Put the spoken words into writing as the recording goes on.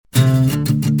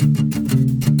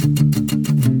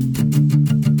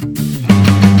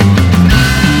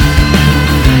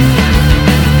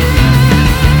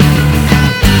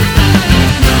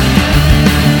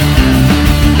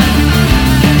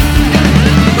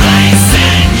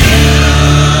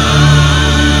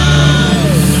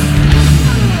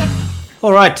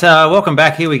All right, welcome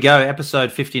back. Here we go,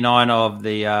 episode 59 of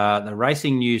the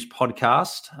Racing News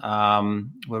podcast.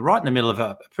 We're right in the middle of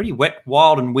a pretty wet,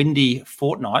 wild, and windy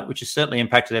fortnight, which has certainly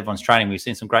impacted everyone's training. We've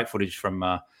seen some great footage from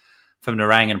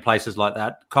Nerang and places like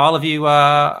that. Kyle, have you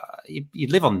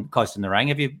live on close to Nerang?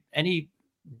 Have you any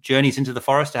journeys into the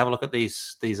forest to have a look at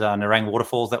these Nerang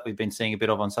waterfalls that we've been seeing a bit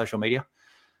of on social media?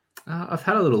 I've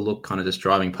had a little look kind of just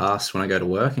driving past when I go to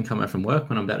work and come home from work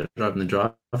when I'm about to drive in the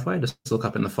driveway, just look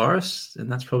up in the forest, and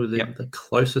that's probably the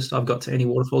closest I've got to any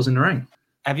waterfalls in Nerang.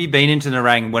 Have you been into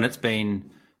Nerang when it's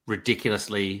been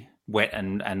ridiculously wet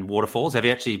and waterfalls? Have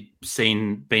you actually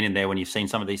been in there when you've seen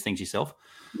some of these things yourself?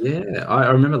 Yeah, I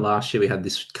remember last year we had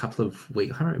this couple of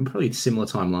weeks, probably similar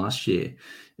time last year,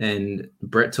 and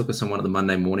Brett took us on one of the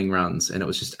Monday morning runs, and it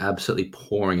was just absolutely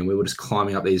pouring, and we were just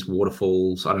climbing up these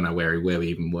waterfalls. I don't know where we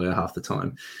even were half the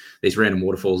time. These random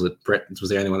waterfalls that Brett was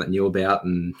the only one that knew about,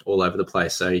 and all over the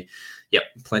place. So, yep,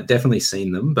 definitely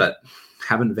seen them, but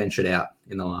haven't ventured out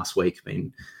in the last week.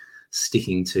 Been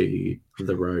sticking to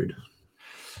the road.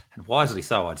 And wisely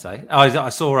so, I'd say. I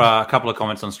saw a couple of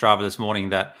comments on Strava this morning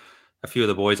that a few of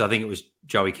the boys, I think it was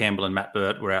Joey Campbell and Matt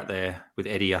Burt, were out there with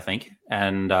Eddie, I think.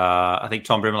 And I think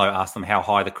Tom Brimelow asked them how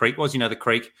high the creek was. You know, the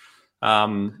creek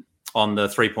on the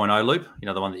 3.0 loop, you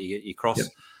know, the one that you cross.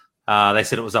 Yep. They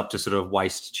said it was up to sort of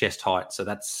waist, chest height. So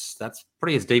that's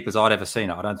pretty as deep as I'd ever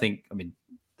seen it. I mean,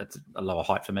 that's a lower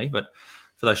height for me, but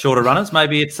for those shorter runners,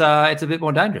 maybe it's a bit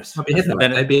more dangerous.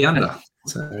 Maybe under.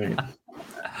 So.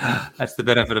 That's the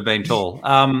benefit of being tall.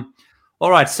 All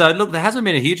right, so look, there hasn't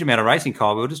been a huge amount of racing,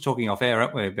 Kyle. We were just talking off air,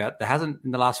 aren't we? About there hasn't in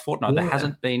the last fortnight. Yeah. There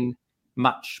hasn't been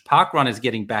much. Parkrun is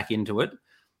getting back into it,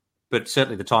 but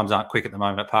certainly the times aren't quick at the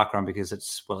moment at Parkrun because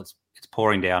it's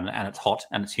pouring down and it's hot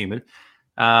and it's humid.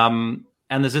 And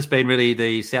there's just been really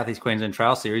the Southeast Queensland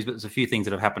Trail Series, but there's a few things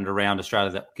that have happened around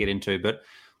Australia that we'll get into. But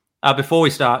before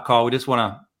we start, Kyle, we just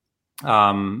want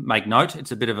to make note.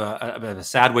 It's a bit of a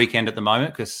sad weekend at the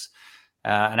moment because.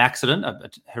 An accident,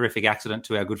 a horrific accident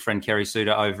to our good friend Kerry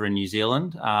Suter over in New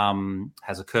Zealand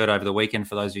has occurred over the weekend.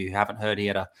 For those of you who haven't heard, he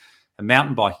had a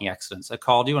mountain biking accident. So,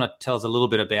 Kyle, do you want to tell us a little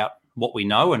bit about what we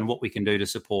know and what we can do to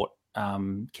support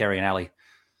Kerry and Ali?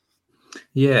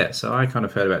 Yeah, so I kind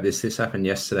of heard about this. This happened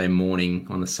yesterday morning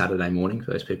on the Saturday morning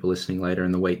for those people listening later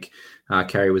in the week.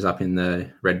 Kerry was up in the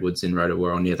Redwoods in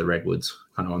Rotorua, near the Redwoods,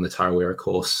 kind of on the Tarawera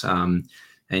course, and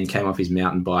came off his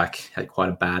mountain bike, had quite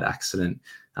a bad accident.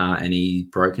 And he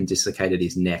broke and dislocated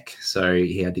his neck. So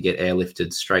he had to get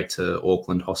airlifted straight to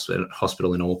Auckland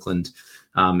Hospital in Auckland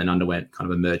and underwent kind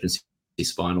of emergency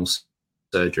spinal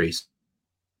surgery.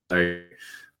 So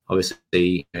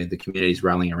obviously, the community's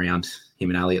rallying around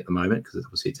him and Ali at the moment because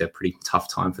obviously it's a pretty tough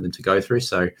time for them to go through.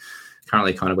 So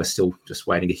currently we're still just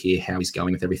waiting to hear how he's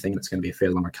going with everything. It's going to be a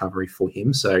fairly long recovery for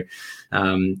him. So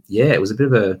it was a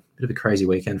bit of a crazy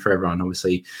weekend for everyone.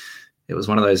 Obviously, it was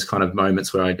one of those kind of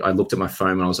moments where I looked at my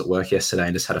phone when I was at work yesterday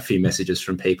and just had a few messages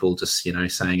from people just, saying,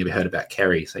 have you heard about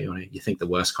Kerry? So, you think the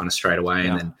worst kind of straight away.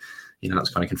 Yeah. And then, it was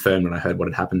kind of confirmed when I heard what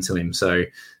had happened to him. So a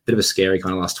bit of a scary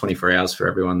kind of last 24 hours for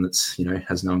everyone that's,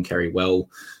 has known Kerry well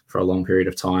for a long period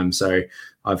of time. So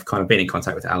I've kind of been in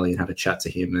contact with Ali and had a chat to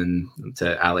him and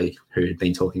to Ali, who had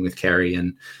been talking with Kerry,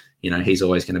 and he's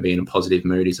always going to be in a positive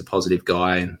mood. He's a positive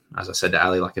guy. And as I said to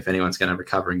Ali, if anyone's going to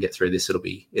recover and get through this, it'll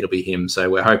be him. So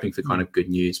we're hoping for kind of good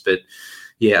news. But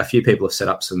yeah, a few people have set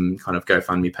up some kind of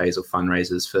GoFundMe pays or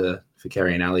fundraisers for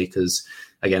Kerry and Ali because,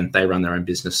 again, they run their own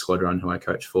business, Squad Run, who I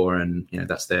coach for, and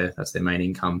that's their main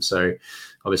income. So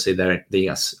obviously the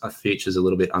future's a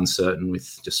little bit uncertain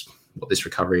with just what this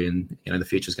recovery and the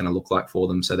future's going to look like for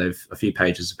them. So a few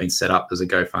pages have been set up. There's a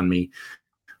GoFundMe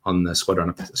on the Squad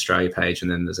Run Australia page, and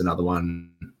then there's another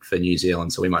one for New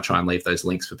Zealand. So we might try and leave those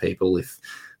links for people if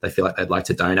they feel like they'd like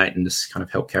to donate and just kind of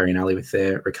help Kerry and Ali with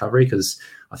their recovery. Because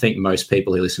I think most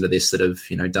people who listen to this that have,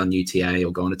 done UTA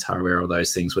or gone to Tarawera or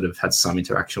those things would have had some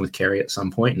interaction with Kerry at some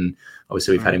point. And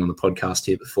obviously we've had him on the podcast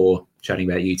here before chatting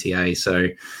about UTA. So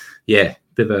yeah,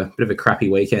 bit of a crappy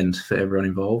weekend for everyone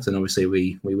involved. And obviously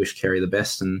we wish Kerry the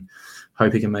best and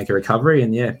hope he can make a recovery,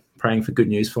 and praying for good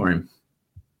news for him.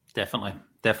 Definitely.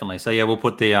 So we'll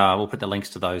put the links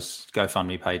to those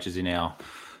GoFundMe pages in our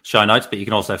show notes, but you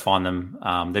can also find them.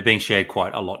 They're being shared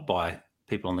quite a lot by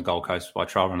people on the Gold Coast, by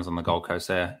trail runners on the Gold Coast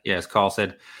there. Yeah, as Kyle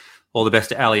said, all the best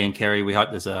to Ali and Kerry. We hope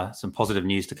there's some positive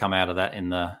news to come out of that in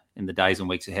the days and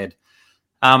weeks ahead.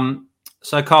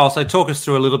 So Kyle, talk us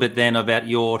through a little bit then about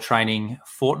your training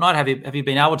fortnight. Have you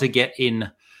been able to get in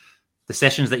the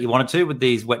sessions that you wanted to with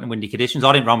these wet and windy conditions?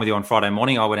 I didn't run with you on Friday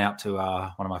morning. I went out to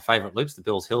one of my favourite loops, the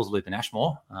Bills Hills loop in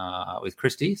Ashmore with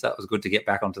Christy. So that was good to get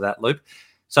back onto that loop.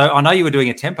 So I know you were doing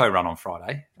a tempo run on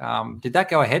Friday. Did that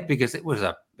go ahead? Because it was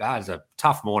a it's a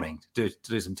tough morning to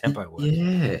do some tempo work.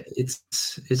 Yeah,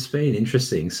 it's been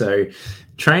interesting. So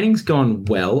training's gone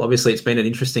well. Obviously, it's been an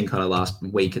interesting kind of last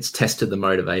week. It's tested the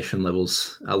motivation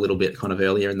levels a little bit kind of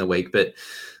earlier in the week, but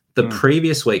the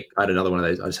previous week, I had another one of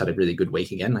those. I just had a really good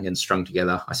week again strung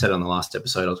together. I said on the last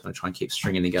episode, I was going to try and keep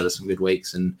stringing together some good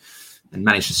weeks and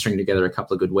managed to string together a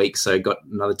couple of good weeks. So got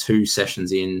another 2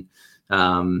 sessions in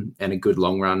and a good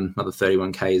long run, another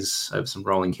 31Ks over some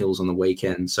rolling hills on the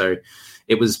weekend. So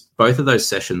it was both of those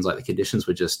sessions, like the conditions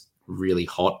were just really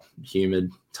hot,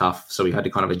 humid, tough. So we had to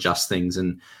kind of adjust things.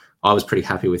 And I was pretty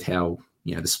happy with how,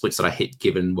 the splits that I hit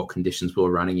given what conditions we were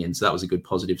running in. So that was a good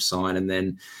positive sign. And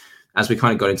then as we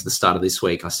kind of got into the start of this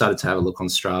week, I started to have a look on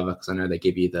Strava because I know they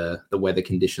give you the weather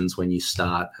conditions when you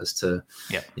start as to,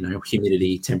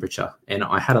 humidity, temperature. And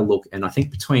I had a look, and I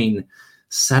think between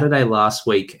Saturday last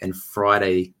week and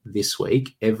Friday this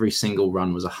week, every single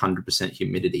run was 100%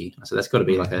 humidity. So that's got to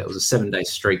be it was a 7-day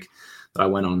streak that I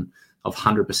went on of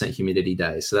 100% humidity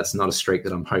days. So that's not a streak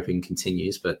that I'm hoping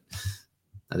continues, but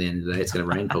at the end of the day, it's going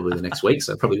to rain probably the next week.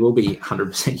 So it probably will be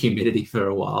 100% humidity for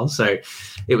a while. So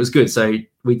it was good. So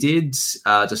we did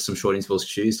just some short intervals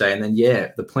Tuesday. And then,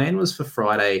 the plan was for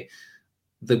Friday.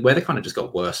 The weather kind of just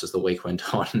got worse as the week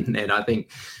went on. And I think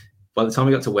by the time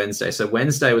we got to Wednesday, so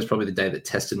Wednesday was probably the day that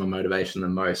tested my motivation the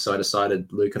most. So I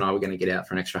decided Luke and I were going to get out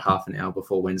for an extra half an hour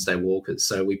before Wednesday walkers.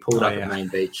 So we pulled up at Main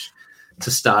Beach to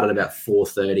start at about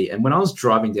 4:30. And when I was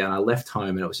driving down, I left home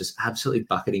and it was just absolutely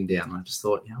bucketing down. I just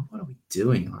thought, what are we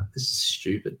doing? This is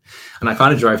stupid. And I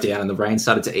kind of drove down and the rain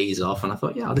started to ease off. And I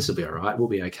thought, this will be all right. We'll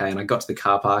be okay. And I got to the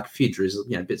car park, a few drizzle,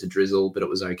 bits of drizzle, but it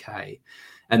was okay.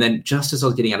 And then just as I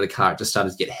was getting out of the car, it just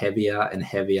started to get heavier and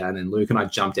heavier. And then Luke and I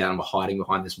jumped out and were hiding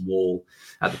behind this wall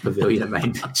at the pavilion at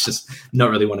Main Beach, just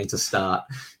not really wanting to start.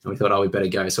 And we thought, we better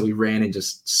go. So we ran in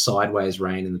just sideways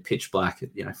rain in the pitch black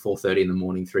at 4:30 in the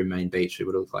morning through Main Beach. We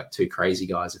would look like 2 crazy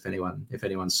guys if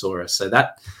anyone saw us. So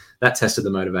that tested the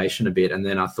motivation a bit. And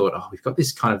then I thought, we've got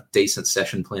this kind of decent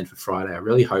session planned for Friday. I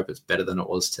really hope it's better than it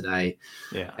was today.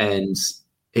 Yeah. And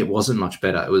it wasn't much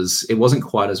better. It wasn't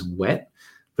quite as wet,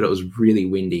 but it was really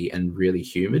windy and really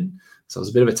humid. So it was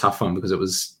a bit of a tough one because it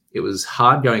was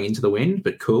hard going into the wind,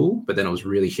 but cool. But then it was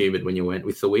really humid when you went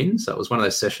with the wind. So it was one of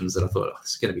those sessions that I thought,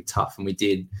 this is going to be tough. And we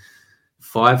did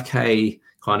 5K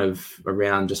kind of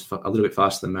around just a little bit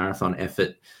faster than marathon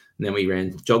effort. And then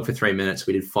we jog for 3 minutes.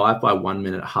 We did 5 by 1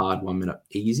 minute hard, 1 minute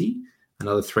easy,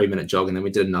 another 3-minute jog. And then we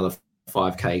did another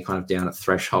 5K kind of down at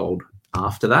threshold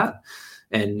after that.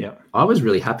 And I was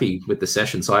really happy with the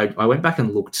session. So I went back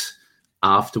and looked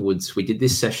afterwards. We did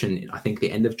this session, I think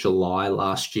the end of July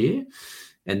last year.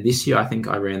 And this year, I think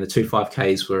I ran the 2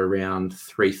 5Ks were around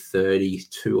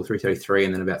 3:32 or 3:33,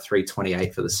 and then about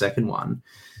 3:28 for the second one.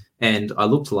 And I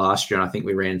looked last year, and I think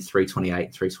we ran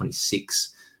 3:28, 3:26.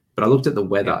 But I looked at the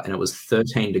weather, and it was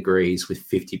 13 degrees with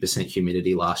 50%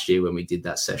 humidity last year when we did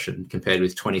that session, compared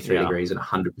with 23 degrees and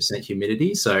 100%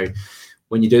 humidity. So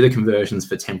when you do the conversions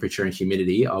for temperature and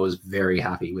humidity, I was very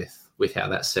happy with how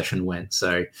that session went.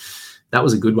 So that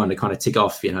was a good one to kind of tick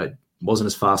off. It wasn't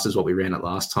as fast as what we ran at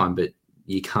last time, but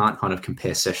you can't kind of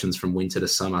compare sessions from winter to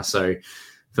summer. So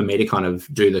for me to kind of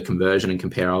do the conversion and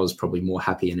compare, I was probably more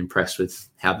happy and impressed with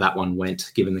how that one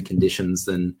went, given the conditions,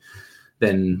 than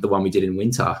the one we did in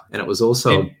winter. And it was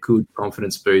also a good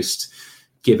confidence boost,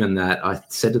 given that I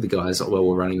said to the guys,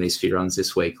 we're running these few runs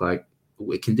this week,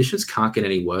 conditions can't get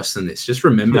any worse than this. Just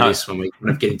remember this when we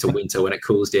kind of get into winter, when it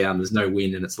cools down, there's no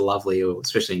wind and it's lovely, or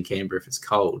especially in Canberra if it's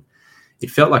cold. It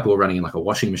felt like we were running in like a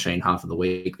washing machine half of the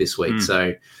week this week.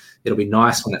 So it'll be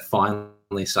nice when it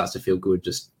finally starts to feel good,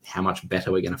 just how much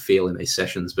better we're going to feel in these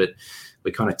sessions. But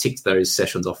we kind of ticked those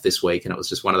sessions off this week, and it was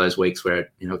just one of those weeks where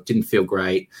it didn't feel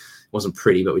great, it wasn't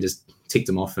pretty, but we just ticked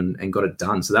them off and got it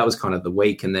done. So that was kind of the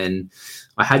week. And then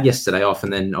I had yesterday off,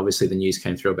 and then obviously the news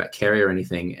came through about Kerry or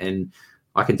anything, and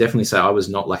I can definitely say I was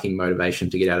not lacking motivation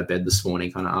to get out of bed this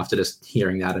morning, kind of after just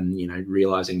hearing that and,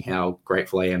 realizing how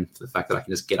grateful I am for the fact that I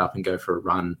can just get up and go for a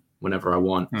run whenever I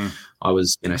want. I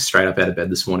was, straight up out of bed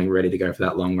this morning, ready to go for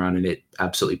that long run, and it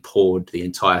absolutely poured the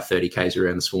entire 30Ks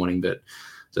around this morning, but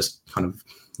just kind of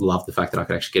loved the fact that I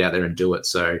could actually get out there and do it.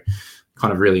 So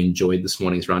kind of really enjoyed this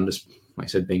morning's run, just like I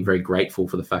said, being very grateful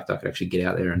for the fact that I could actually get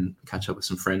out there and catch up with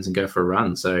some friends and go for a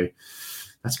run. So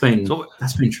that's been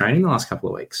training the last couple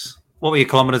of weeks. What were your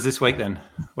kilometres this week then?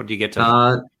 What did you get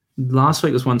to? Last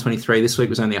week was 123. This week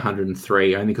was only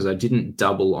 103, only because I didn't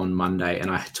double on Monday and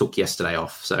I took yesterday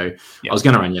off. So I was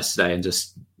going to run yesterday, and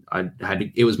just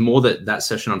it was more that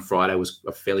session on Friday was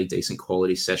a fairly decent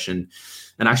quality session,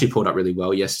 and I actually pulled up really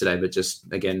well yesterday. But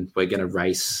just again, we're going to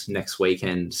race next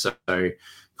weekend, so kind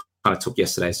of took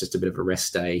yesterday as just a bit of a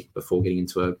rest day before getting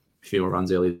into few more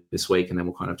runs early this week, and then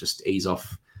we'll kind of just ease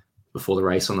off before the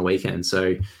race on the weekend.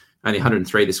 So only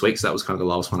 103 this week, so that was kind of the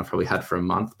lowest one I've probably had for a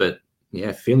month. But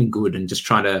yeah, feeling good and just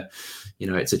trying to,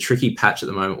 it's a tricky patch at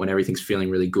the moment when everything's feeling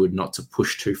really good, not to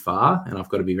push too far. And I've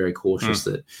got to be very cautious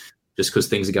that just because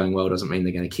things are going well doesn't mean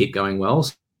they're going to keep going well.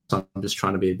 So I'm just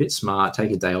trying to be a bit smart,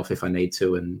 take a day off if I need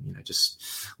to, and just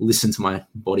listen to my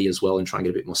body as well and try and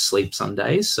get a bit more sleep some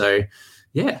days. So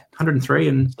yeah, 103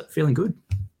 and feeling good.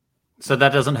 So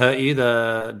that doesn't hurt you,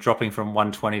 the dropping from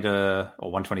 120 or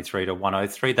 123 to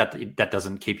 103. That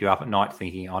doesn't keep you up at night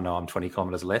thinking, oh no, I'm 20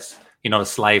 kilometers less. You're not a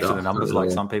slave to the numbers like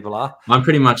some people are. I'm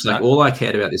pretty much like, all I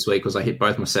cared about this week was I hit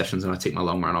both my sessions and I tick my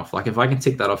long run off. Like if I can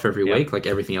tick that off every week, like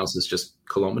everything else is just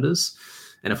kilometers.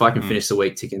 And if I can finish the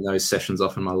week ticking those sessions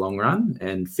off in my long run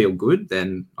and feel good,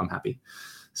 then I'm happy.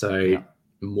 So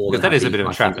more than that happy, is a bit of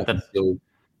a trap.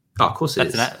 Of course it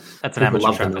is. That's an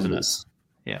amateur trap, isn't it?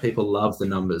 Yeah, people love the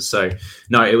numbers. So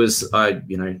no, it was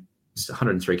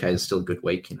 103K is still a good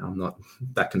week. I'm not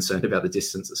that concerned about the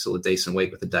distance. It's still a decent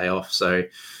week with a day off. So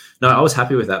no, I was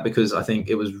happy with that because I think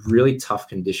it was really tough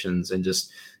conditions and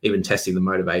just even testing the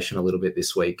motivation a little bit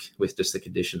this week with just the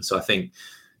conditions. So I think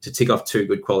to tick off 2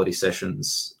 good quality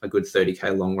sessions, a good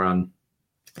 30K long run,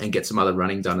 and get some other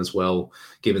running done as well,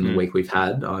 given the week we've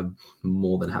had, I'm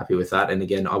more than happy with that. And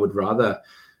again, I would rather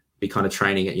be kind of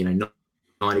training at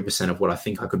 90% of what I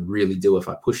think I could really do if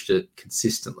I pushed it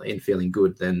consistently and feeling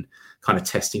good than kind of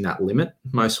testing that limit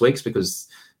most weeks, because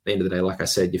at the end of the day, like I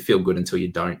said, you feel good until you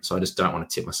don't. So I just don't want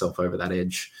to tip myself over that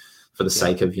edge for the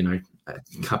sake of, a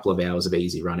couple of hours of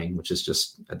easy running, which is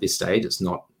just at this stage, it's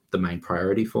not the main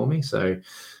priority for me. So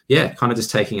yeah, kind of just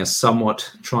taking a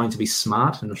somewhat trying to be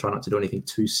smart and try not to do anything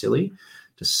too silly,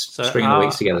 just stringing the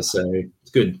weeks together. So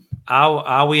it's good.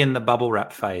 Are we in the bubble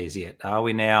wrap phase yet? Are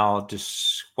we now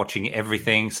just watching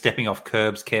everything, stepping off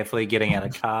curbs carefully, getting out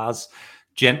of cars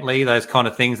gently, those kind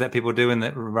of things that people do when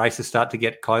the races start to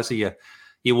get closer?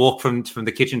 You walk from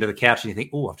the kitchen to the couch and you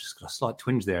think, oh, I've just got a slight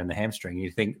twinge there in the hamstring.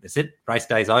 You think, that's it, race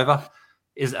day's over.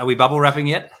 Are we bubble wrapping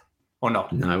yet or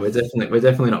not? No, we're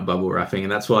definitely not bubble wrapping.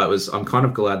 And that's why I'm kind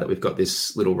of glad that we've got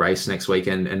this little race next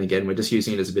weekend. And again, we're just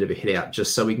using it as a bit of a hit out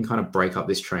just so we can kind of break up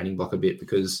this training block a bit,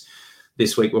 because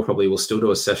this week we'll still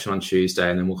do a session on Tuesday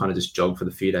and then we'll kind of just jog for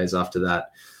the few days after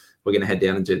that. We're going to head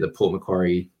down and do the Port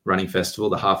Macquarie Running Festival,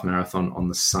 the half marathon on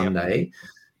the Sunday. Yep.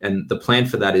 And the plan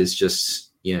for that is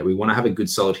just, we want to have a good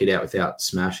solid hit out without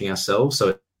smashing ourselves.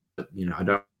 So, I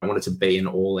don't want it to be an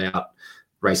all out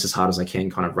race as hard as I can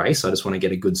kind of race. I just want to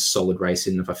get a good solid race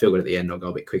in. If I feel good at the end, I'll go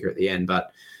a bit quicker at the end,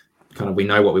 but kind of, we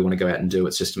know what we want to go out and do.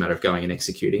 It's just a matter of going and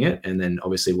executing it. And then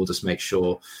obviously we'll just make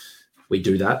sure we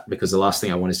do that, because the last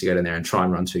thing I want is to go down there and try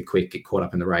and run too quick, get caught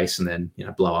up in the race, and then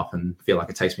blow up and feel like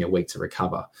it takes me a week to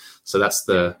recover. So that's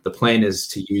the plan, is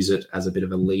to use it as a bit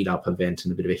of a lead up event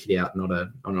and a bit of a hit out, not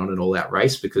an all out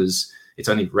race, because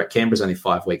Canberra's only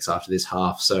 5 weeks after this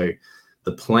half. So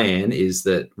the plan is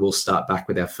that we'll start back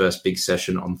with our first big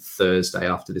session on Thursday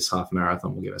after this half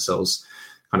marathon. We'll give ourselves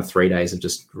kind of 3 days of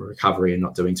just recovery and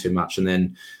not doing too much, and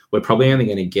then we're probably only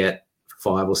going to get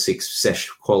 5 or 6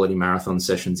 quality marathon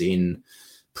sessions in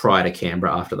prior to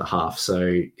Canberra after the half.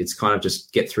 So it's kind of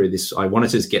just get through this. I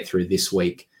wanted to just get through this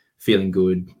week feeling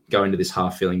good, go into this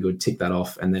half feeling good, tick that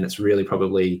off. And then it's really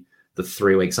probably the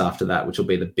 3 weeks after that, which will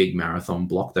be the big marathon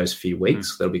block, those few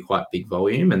weeks. That'll be quite big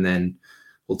volume. And then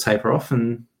we'll taper off,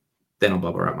 and then I'll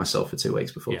bubble wrap myself for 2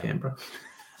 weeks before Canberra.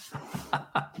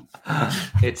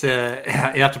 It's you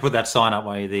have to put that sign up,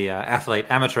 where the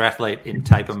amateur athlete in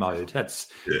taper mode. That's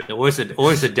always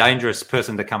a dangerous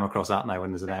person to come across, aren't they,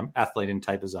 when there's an athlete in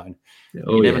taper zone?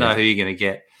 You never know who you're going to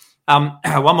get.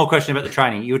 One more question about the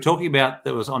training. You were talking about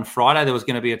that was on Friday there was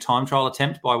going to be a time trial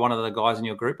attempt by one of the guys in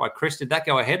your group, by Chris. Did that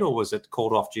go ahead, or was it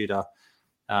called off due to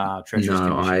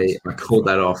No, I called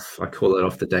that off. I called that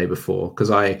off the day before, because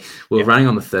we were running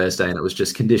on the Thursday and it was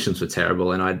just, conditions were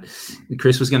terrible. And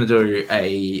Chris was going to do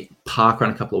a park run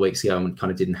a couple of weeks ago and it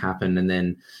kind of didn't happen. And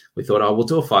then we thought, we'll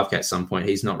do a 5K at some point.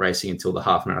 He's not racing until the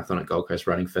half marathon at Gold Coast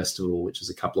Running Festival, which is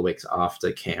a couple of weeks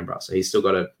after Canberra. So he's still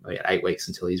got 8 weeks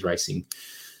until he's racing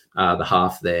the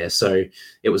half there. So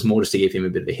it was more just to give him a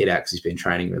bit of a hit out, because he's been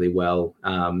training really well.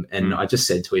 And I just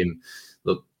said to him,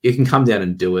 look, you can come down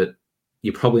and do it.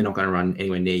 You're probably not going to run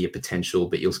anywhere near your potential,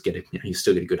 but you'll still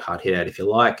get a good hard hit out if you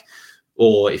like.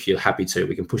 Or if you're happy to,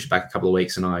 we can push it back a couple of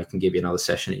weeks and I can give you another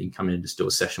session. You can come in and just do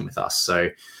a session with us. So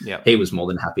he was more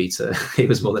than happy just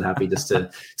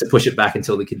to push it back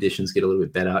until the conditions get a little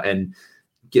bit better. And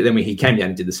then he came down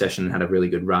and did the session and had a really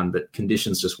good run, but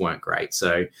conditions just weren't great.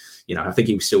 So, I think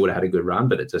he still would have had a good run,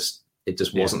 but it just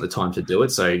wasn't the time to do it.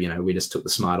 So, we just took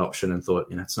the smart option and thought,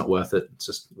 it's not worth it. It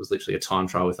was literally a time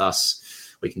trial with us.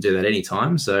 we can do that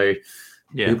anytime. So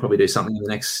he'll probably do something in the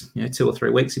next 2 or 3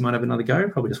 weeks. He might have another go.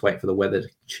 Probably just wait for the weather to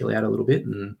chill out a little bit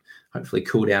and hopefully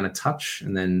cool down a touch,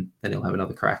 and then he'll have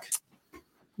another crack.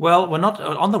 Well, we're not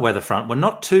on the weather front. We're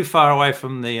not too far away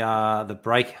from the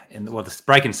break the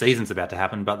break in season's about to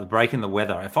happen, but the break in the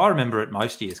weather. If I remember it,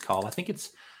 most years, Cole, I think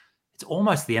it's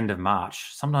almost the end of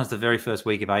March. Sometimes the very first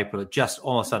week of April, it just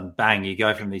all of a sudden, bang, you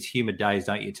go from these humid days,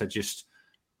 don't you, to just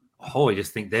you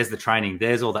just think there's the training,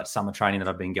 there's all that summer training that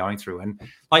I've been going through. And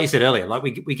like you said earlier, like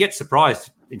we get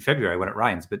surprised in February when it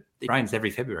rains, but it rains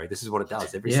every February. This is what it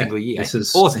does every single year. It's the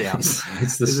same.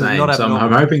 So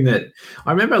I'm hoping that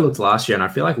I remember I looked last year, and I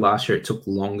feel like last year it took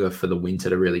longer for the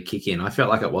winter to really kick in. I felt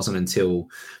like it wasn't until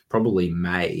probably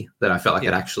May that I felt like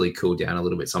it actually cooled down a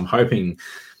little bit. So I'm hoping,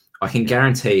 I can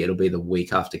guarantee it'll be the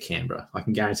week after Canberra. I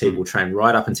can guarantee we'll train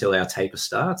right up until our taper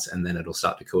starts, and then it'll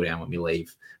start to cool down when we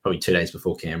leave, probably 2 days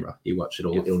before Canberra. You watch it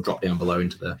all, it'll drop down below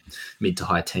into the mid to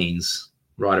high teens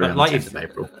right around the 10th of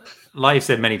April. Like you've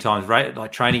said many times, right?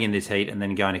 Like training in this heat and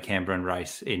then going to Canberra and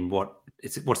race in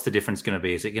what's the difference going to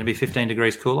be? Is it going to be 15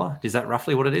 degrees cooler? Is that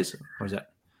roughly what it is? Or is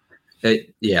that?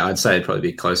 I'd say it'd probably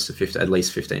be close to at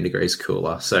least 15 degrees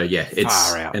cooler. So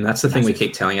and that's the thing we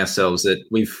keep telling ourselves, that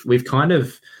we've kind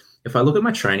of, if I look at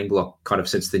my training block kind of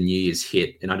since the New Year's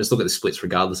hit, and I just look at the splits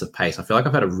regardless of pace, I feel like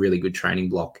I've had a really good training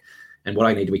block. And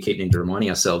what we keep needing to reminding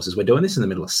ourselves is we're doing this in the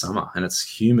middle of summer, and it's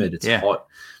humid, it's hot,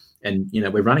 and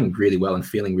we're running really well and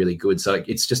feeling really good. So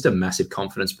it's just a massive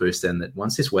confidence boost then, that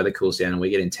once this weather cools down and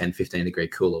we get in 10, 15 degree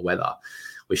cooler weather,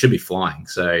 we should be flying.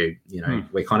 So,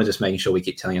 we're kind of just making sure we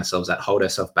keep telling ourselves that, hold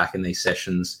ourselves back in these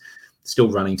sessions,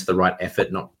 still running to the right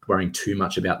effort, not worrying too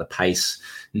much about the pace,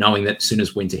 knowing that as soon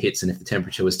as winter hits and if the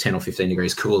temperature was 10 or 15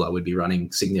 degrees cooler, we'd be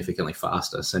running significantly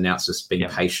faster. So now it's just being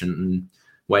patient and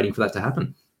waiting for that to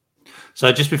happen.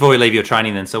 So just before we leave your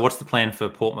training then, so what's the plan for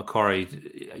Port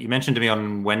Macquarie? You mentioned to me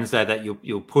on Wednesday that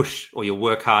you'll push or you'll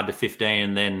work hard to 15,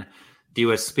 and then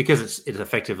because it's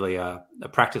effectively a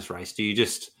practice race, do you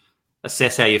just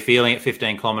assess how you're feeling at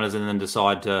 15 kilometres and then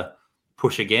decide to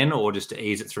push again, or just to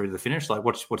ease it through to the finish? Like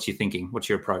what's your thinking? What's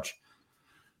your approach?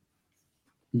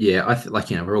 Yeah,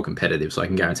 we're all competitive, so I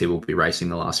can guarantee we'll be racing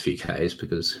the last few Ks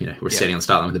because, we're setting on the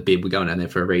start line with a bib. We're going down there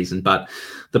for a reason. But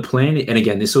the plan, and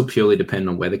again, this will purely depend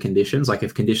on weather conditions. Like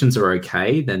if conditions are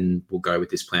okay, then we'll go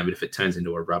with this plan. But if it turns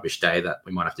into a rubbish day, that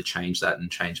we might have to change that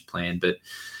and change plan. But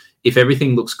if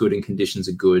everything looks good and conditions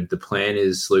are good, the plan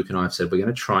is, Luke and I have said, we're going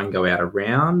to try and go out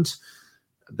around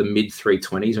the mid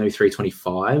 320s, maybe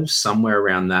 325, somewhere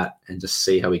around that, and just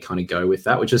see how we kind of go with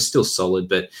that, which is still solid.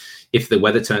 But if the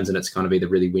weather turns and it's going to be either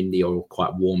really windy or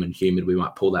quite warm and humid, we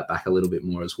might pull that back a little bit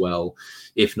more as well.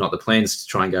 If not, the plan is to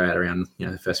try and go out around,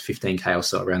 the first 15K or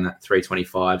so around that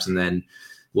 325s, and then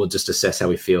we'll just assess how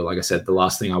we feel. Like I said, the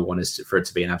last thing I want is for it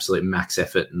to be an absolute max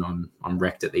effort and I'm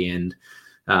wrecked at the end.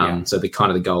 So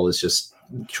the goal is just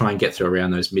try and get through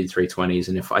around those mid 320s.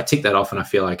 And if I tick that off and I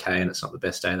feel okay and it's not the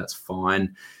best day, that's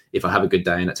fine. If I have a good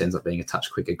day and it ends up being a touch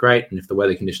quicker, great. And if the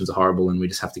weather conditions are horrible and we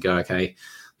just have to go, okay,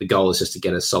 the goal is just to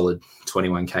get a solid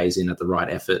 21 Ks in at the right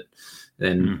effort,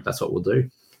 then that's what we'll do.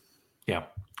 Yeah.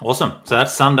 Awesome. So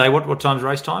that's Sunday. What time's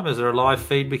race time? Is there a live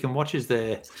feed we can watch? Is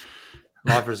there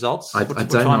live results? I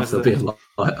don't know if there'll be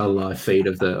a live feed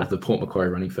of the Port Macquarie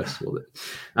Running Festival.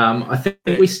 I think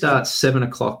we start 7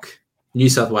 o'clock New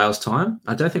South Wales time.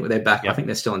 I don't think they're back. I think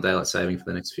they're still on daylight saving for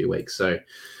the next few weeks. So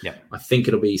I think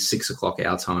it'll be 6 o'clock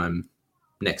our time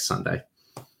next Sunday.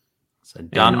 So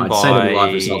I'd say there'll be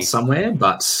live results somewhere,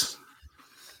 but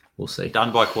we'll see.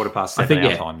 Done by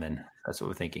 7:15 our time then. That's what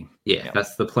we're thinking. Yeah,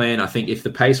 that's the plan. I think if the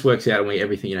pace works out and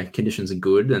everything, conditions are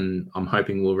good, and I'm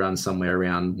hoping we'll run somewhere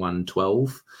around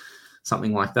 112,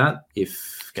 something like that.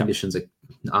 If conditions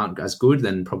aren't as good,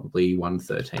 then probably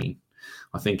 113.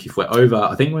 I think if we're over,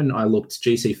 I think when I looked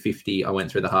GC50, I went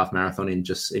through the half marathon in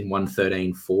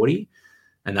 113.40,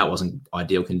 and that wasn't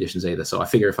ideal conditions either. So I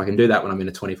figure if I can do that when I'm in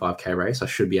a 25K race, I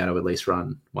should be able to at least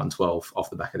run 112 off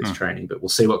the back of this training. But we'll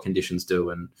see what conditions do.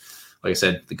 And like I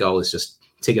said, the goal is just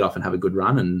tick it off and have a good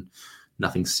run, and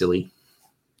nothing silly.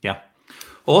 Yeah.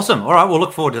 Awesome. All right. We'll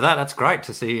look forward to that. That's great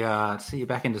to see you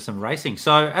back into some racing.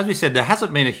 So as we said, there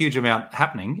hasn't been a huge amount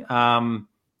happening.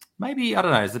 Maybe, I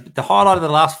don't know, the highlight of the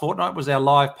last fortnight was our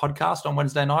live podcast on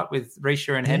Wednesday night with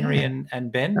Risha and Henry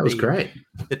and Ben. That was great.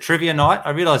 The trivia night.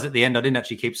 I realised at the end I didn't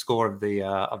actually keep score of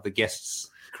the guests'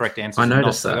 correct answers. I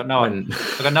noticed that.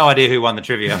 I got no idea who won the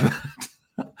trivia.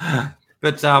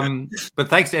 But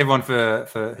thanks to everyone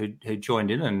who joined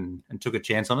in and took a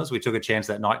chance on us. We took a chance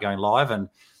that night going live, and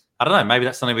I don't know, maybe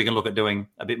that's something we can look at doing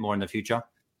a bit more in the future.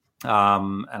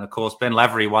 And of course, Ben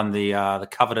Lavery won the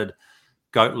coveted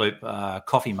Goat Loop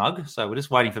coffee mug. So we're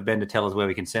just waiting for Ben to tell us where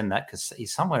we can send that, because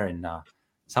he's somewhere in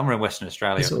Western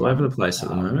Australia. It's all over the place at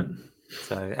the moment.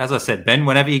 So as I said, Ben,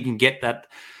 whenever you can get that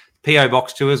PO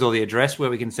box to us or the address where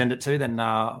we can send it to, then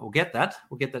we'll get that.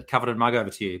 We'll get that coveted mug over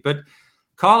to you. But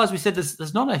Kyle, as we said,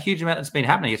 there's not a huge amount that's been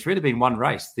happening. It's really been one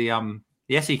race, the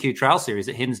SEQ Trail Series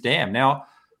at Hinds Dam. Now,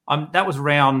 that was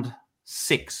round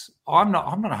 6. I'm not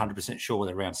 100% sure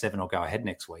whether round 7 will go ahead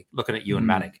next week. Looking at you and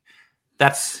Matic,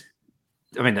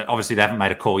 obviously they haven't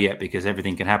made a call yet because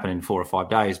everything can happen in 4 or 5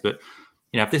 days. But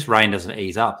if this rain doesn't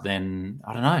ease up, then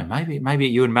I don't know. Maybe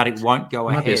you and Matic won't go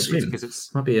ahead because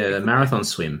might be a marathon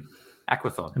swim.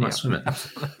 Aquathon. They might swim it.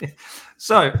 Absolutely.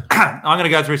 So I'm going to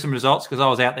go through some results because I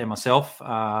was out there myself.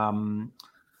 I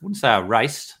wouldn't say I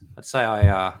raced. I'd say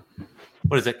I,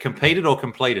 competed or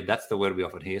completed? That's the word we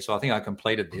offered here. So I think I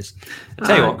completed this. I'll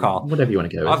tell you what, Kyle. Whatever you want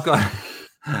to go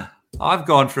with. I've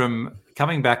gone from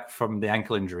coming back from the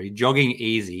ankle injury, jogging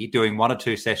easy, doing 1 or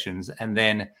 2 sessions, and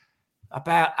then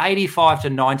about 85 to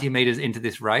 90 meters into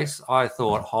this race, I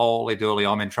thought, holy dooly,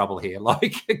 I'm in trouble here.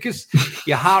 Like, because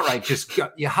your heart rate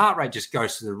just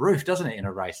goes to the roof, doesn't it, in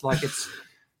a race? Like it's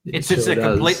a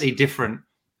completely different.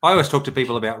 I always talk to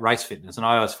people about race fitness, and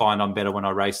I always find I'm better when I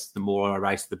race. The more I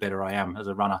race, the better I am as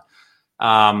a runner.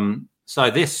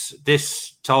 So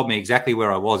this told me exactly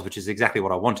where I was, which is exactly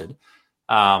what I wanted.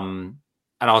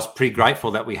 And I was pretty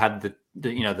grateful that we had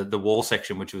the wall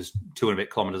section, which was 2 and a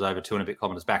bit kilometers over, 2 and a bit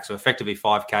kilometers back. So effectively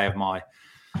 5K of my,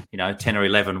 10 or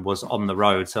 11 was on the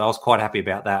road. So I was quite happy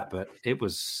about that, but it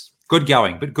was good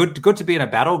going, but good to be in a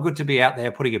battle, good to be out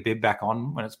there putting a bib back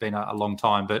on when it's been a long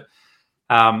time, but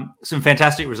some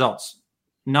fantastic results.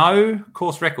 No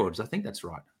course records. I think that's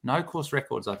right. No course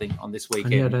records, I think, on this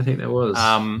weekend. Yeah, I don't think there was.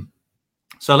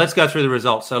 So let's go through the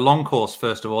results. So long course,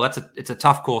 first of all, it's a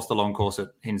tough course, the long course at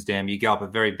Hinds Dam. You go up a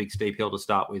very big steep hill to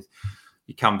start with.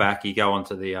 You come back, you go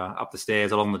onto the up the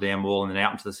stairs along the dam wall and then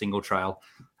out into the single trail.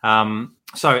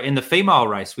 So in the female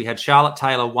race, we had Charlotte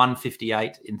Taylor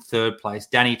 158 in third place,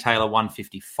 Danny Taylor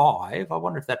 155. I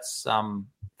wonder if that's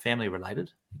family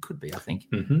related. It could be, I think.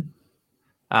 Mm-hmm.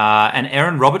 And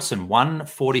Erin Robertson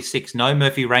 146. No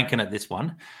Murphy Rankin at this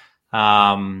one.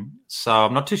 So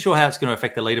I'm not too sure how it's going to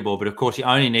affect the leaderboard, but of course you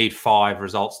only need 5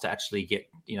 results to actually get,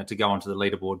 to go onto the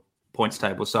leaderboard points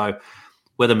table. So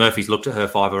whether Murphy's looked at her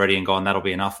 5 already and gone, that'll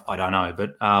be enough, I don't know.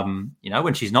 But,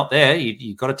 when she's not there,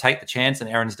 you've got to take the chance, and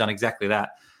Erin's done exactly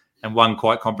that and won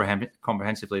quite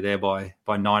comprehensively there by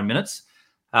 9 minutes.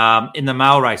 In the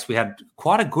male race, we had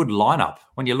quite a good lineup.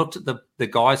 When you looked at the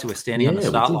guys who were standing on the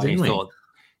start line, you thought,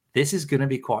 this is going to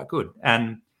be quite good.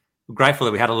 And we're grateful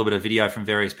that we had a little bit of video from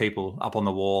various people up on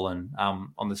the wall and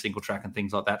on the single track and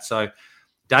things like that. So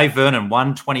Dave Vernon,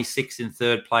 126 in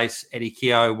third place. Eddie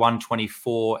Keogh,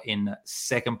 124 in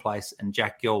second place. And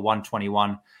Jack Gill,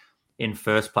 121 in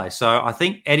first place. So I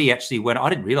think Eddie actually went, I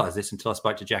didn't realize this until I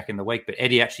spoke to Jack in the week, but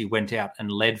Eddie actually went out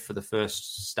and led for the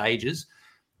first stages.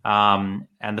 And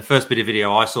the first bit of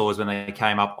video I saw was when they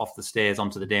came up off the stairs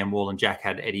onto the dam wall, and Jack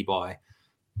had Eddie by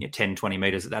 10, 20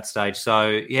 meters at that stage. So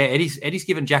yeah, Eddie's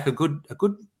given Jack a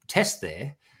good test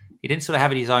there. He didn't sort of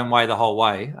have it his own way the whole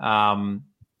way.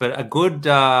 But a good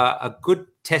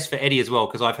test for Eddie as well,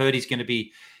 because I've heard he's going to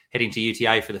be heading to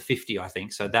UTA for the 50, I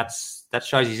think. So that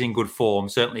shows he's in good form,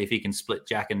 certainly if he can split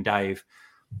Jack and Dave.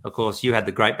 Of course, you had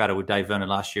the great battle with Dave Vernon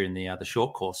last year in the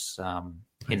short course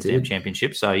Hinds Dam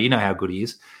Championship, so you know how good he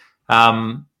is.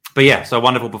 But yeah, so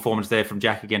wonderful performance there from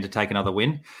Jack again to take another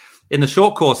win. In the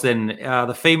short course then,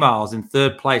 the females in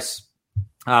third place,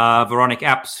 Veronique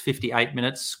Apps, 58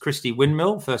 minutes. Christy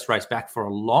Windmill, first race back for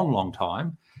a long, long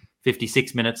time,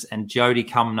 56 minutes. And Jodie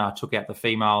Cumner took out the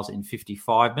females in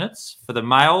 55 minutes. For the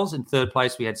males, in third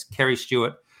place, we had Kerry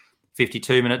Stewart,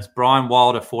 52 minutes. Brian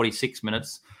Wilder, 46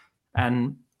 minutes.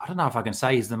 And I don't know if I can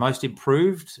say he's the most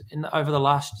improved over the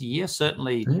last year.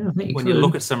 Certainly, when you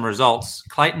look at some results,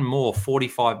 Clayton Moore,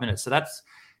 45 minutes. So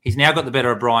he's now got the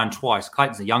better of Brian twice.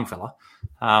 Clayton's a young fella,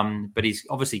 but he's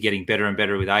obviously getting better and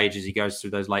better with age as he goes through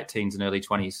those late teens and early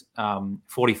 20s.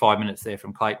 45 minutes there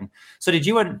from Clayton. So did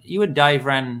you and Dave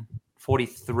ran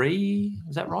 43?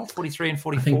 Is that right? 43 and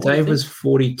 44? I think Dave was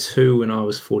 42 and I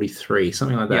was 43,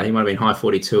 something like that. Yeah. He might have been high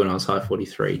 42 and I was high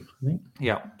 43, I think.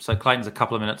 Yeah, so Clayton's a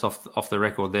couple of minutes off the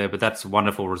record there, but that's a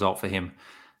wonderful result for him.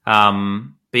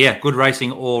 But yeah, good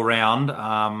racing all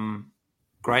round.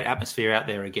 Great atmosphere out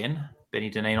there again. Benny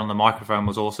Deneen on the microphone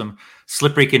was awesome.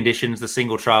 Slippery conditions. The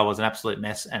single trail was an absolute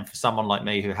mess. And for someone like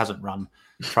me who hasn't run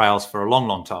trails for a long,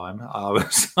 long time, I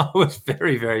was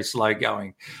very, very slow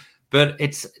going. But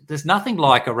there's nothing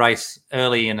like a race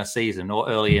early in a season or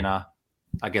early in a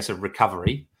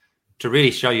recovery to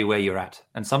really show you where you're at.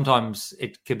 And sometimes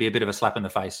it can be a bit of a slap in the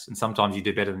face, and sometimes you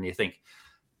do better than you think.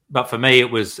 But for me, it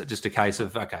was just a case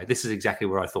of, okay, this is exactly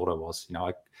where I thought I was.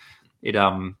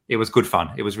 It was good fun.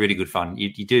 It was really good fun.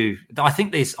 You do. I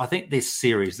think this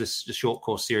series, the short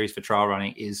course series for trail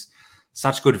running, is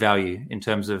such good value in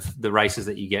terms of the races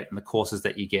that you get and the courses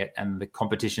that you get and the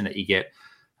competition that you get.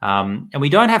 And we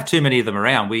don't have too many of them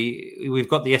around. We've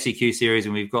got the SEQ series,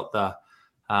 and we've got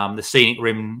the Scenic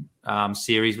Rim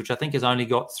series, which I think has only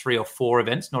got 3 or 4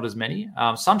 events, not as many.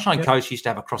 Sunshine Coast used to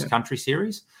have a cross country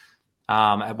series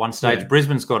at one stage. Yeah.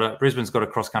 Brisbane's got a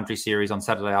cross country series on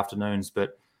Saturday afternoons,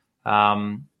 but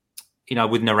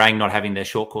with Nerang not having their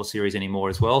short course series anymore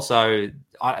as well. So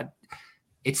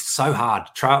it's so hard.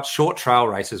 Short trail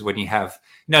races, when you have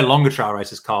longer trail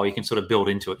races, Kyle, you can sort of build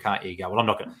into it, can't you? You go, well, I'm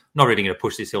not really going to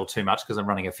push this hill too much because I'm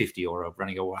running a 50 or I'm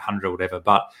running a 100 or whatever.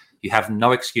 But you have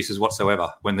no excuses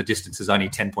whatsoever when the distance is only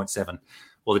 10.7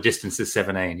 or the distance is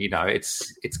 17.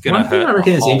 It's going to hurt. One thing I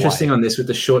reckon is interesting on this with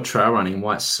the short trail running,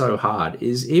 why it's so hard,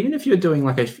 is even if you're doing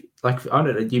I don't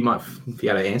know, you might be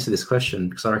able to answer this question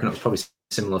because I reckon it was probably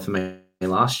similar for me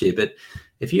last year, but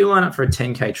if you line up for a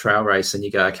 10K trail race and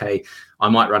you go, okay, I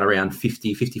might run around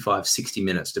 50, 55, 60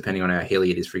 minutes, depending on how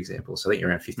hilly it is, for example. So I think you're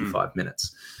around 55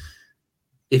 minutes.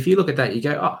 If you look at that, you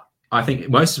go, oh, I think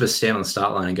most of us stand on the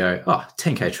start line and go, oh,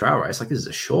 10K trail race, this is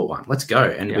a short one. Let's go.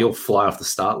 And we all fly off the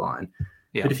start line.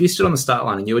 Yeah. But if you stood on the start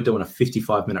line and you were doing a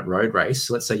 55-minute road race,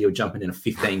 so let's say you were jumping in a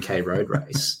 15K road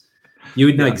race, you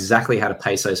would know exactly how to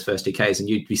pace those first 2Ks, and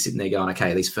you'd be sitting there going,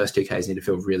 okay, these first 2Ks need to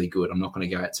feel really good. I'm not going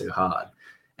to go out too hard.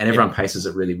 And everyone paces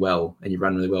it really well, and you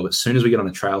run really well. But as soon as we get on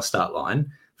a trail start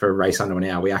line for a race under an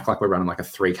hour, we act like we're running like a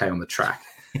 3K on the track.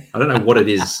 I don't know what it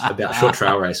is about short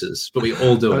trail races, but we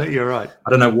all do it. You're right. I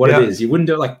don't know what it is. You wouldn't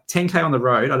do it like 10K on the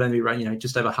road. I'd only run,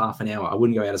 just over half an hour. I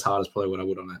wouldn't go out as hard as probably what I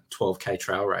would on a 12K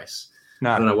trail race.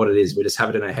 No. I don't know what it is. We just have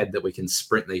it in our head that we can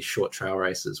sprint these short trail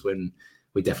races when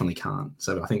we definitely can't.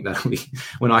 So I think that'll be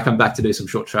when I come back to do some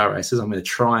short trail races, I'm going to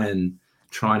try and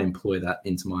employ that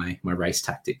into my race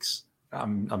tactics.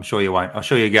 I'm sure you won't. I'm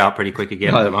sure you go up pretty quick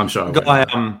again. I'm sure.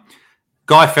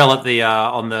 Guy fell at the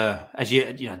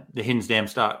the Hinsdam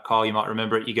start. Kyle, you might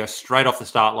remember it. You go straight off the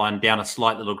start line down a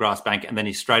slight little grass bank, and then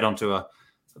he's straight onto a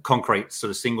concrete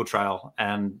sort of single trail.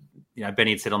 And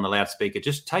Benny had said on the loudspeaker,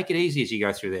 just take it easy as you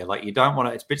go through there. Like you don't want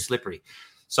to. It's a bit slippery.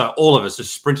 So all of us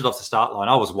just sprinted off the start line.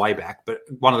 I was way back, but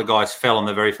one of the guys fell on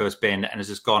the very first bend and has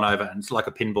just gone over, and it's like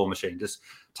a pinball machine, just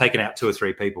taken out 2 or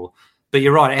 3 people. But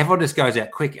you're right. Everyone just goes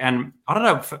out quick. And I don't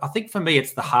know. I think for me,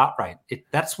 it's the heart rate.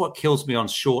 That's what kills me on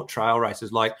short trail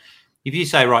races. Like if you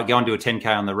say, right, go and do a 10K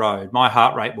on the road, my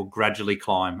heart rate will gradually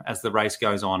climb as the race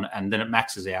goes on, and then it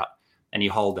maxes out and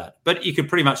you hold that. But you could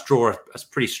pretty much draw a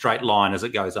pretty straight line as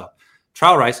it goes up.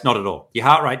 Trail race, not at all. Your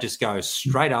heart rate just goes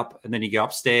straight up, and then you go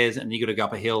upstairs and you got to go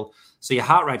up a hill. So your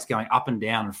heart rate's going up and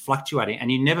down and fluctuating, and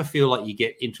you never feel like you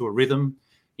get into a rhythm.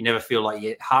 You never feel like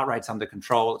your heart rate's under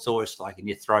control. It's always like in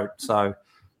your throat. So,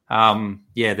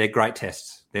 they're great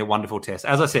tests. They're wonderful tests.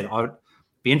 As I said, I would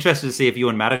be interested to see if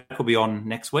Ewan Maddock will be on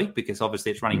next week, because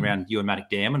obviously it's running around Ewan Maddock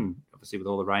Dam, and obviously with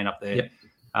all the rain up there. Yep.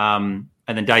 And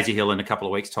then Daisy Hill in a couple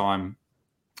of weeks' time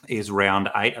is round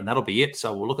 8, and that'll be it.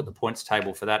 So we'll look at the points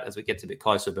table for that as it gets a bit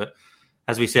closer. But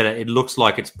as we said, it looks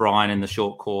like it's Brian in the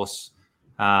short course.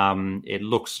 It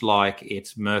looks like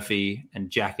it's Murphy and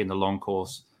Jack in the long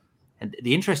course. And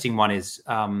the interesting one is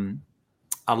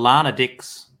Alana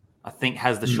Dix, I think,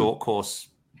 has the short course,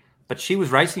 but she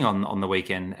was racing on the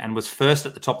weekend and was first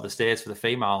at the top of the stairs for the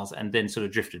females, and then sort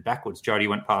of drifted backwards. Jodie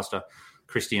went past her,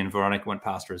 Christy and Veronica went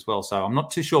past her as well. So I'm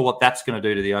not too sure what that's going to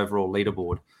do to the overall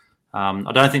leaderboard.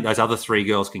 I don't think those other 3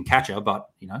 girls can catch her, but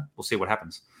we'll see what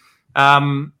happens.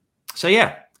 Kyle,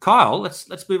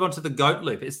 let's move on to the Goat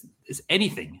Loop. Is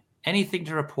anything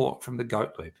to report from the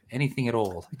Goat Loop? Anything at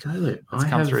all? The Goat Loop. I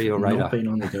have not been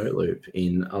on the Goat Loop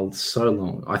in so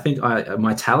long. I think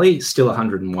my tally is still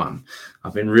 101.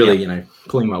 I've been really,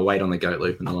 pulling my weight on the Goat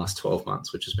Loop in the last 12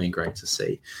 months, which has been great to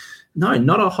see. No,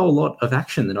 not a whole lot of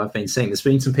action that I've been seeing. There's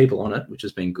been some people on it, which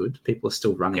has been good. People are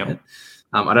still running it.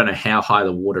 I don't know how high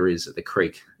the water is at the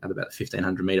creek at about the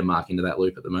 1,500 metre mark into that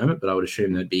loop at the moment, but I would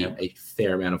assume there'd be a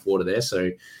fair amount of water there. So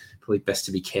probably best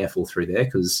to be careful through there,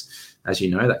 because, as you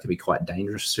know, that can be quite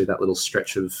dangerous through that little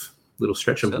stretch of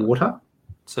water.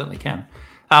 Certainly can.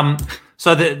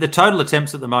 So the total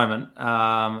attempts at the moment,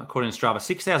 according to Strava,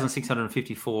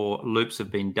 6,654 loops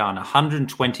have been done,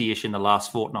 120-ish in the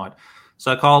last fortnight.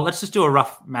 So, Kyle, let's just do a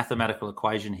rough mathematical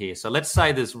equation here. So let's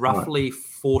say there's roughly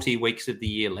 40 weeks of the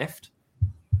year left.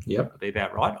 Yep. That'd be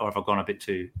about right. Or have I gone a bit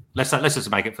too... Let's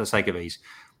just make it for the sake of ease.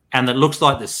 And it looks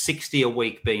like there's 60 a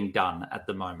week being done at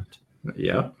the moment.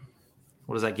 Yeah.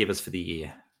 What does that give us for the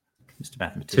year, Mr.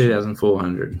 Mathematician?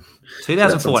 2,400.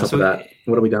 2,400. So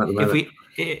what are we done at the moment?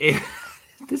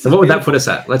 So what would that put us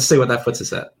at? Let's see what that puts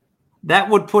us at. That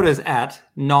would put us at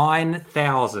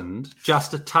 9,000,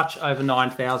 just a touch over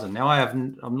 9,000. Now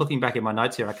I'm looking back in my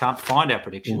notes here. I can't find our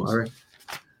predictions,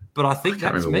 but I think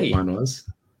that's me. What mine was.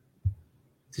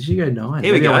 Did you go 9?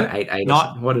 Here we go. 8.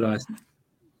 What did I say?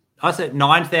 I said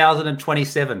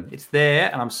 9,027. It's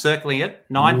there, and I'm circling it.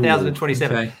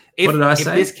 9,027. Okay. What did I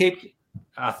say?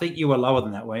 I think you were lower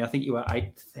than that, Wayne. I think you were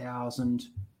 8,000.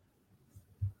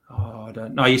 Oh, I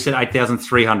don't know. You said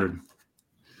 8,300.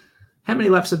 How many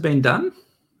laps have been done?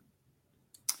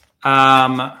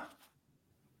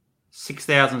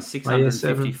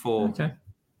 6,654. Okay.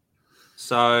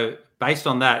 So based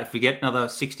on that, if we get another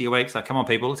 60 a week, so come on,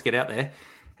 people, let's get out there.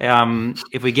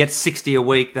 If we get 60 a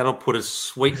week, that'll put us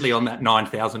sweetly on that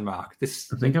 9,000 mark. I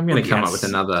think I'm going to come up with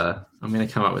another. I'm going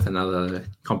to come up with another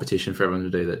competition for everyone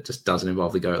to do that just doesn't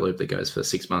involve the goat loop that goes for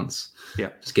 6 months. Yeah,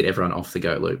 just get everyone off the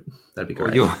goat loop. That'd be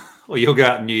great. Or you'll go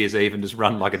out on New Year's Eve and just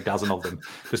run like a dozen of them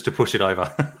just to push it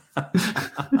over.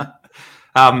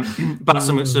 But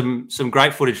some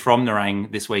great footage from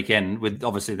Nerang this weekend with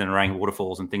obviously the Nerang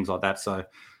waterfalls and things like that. So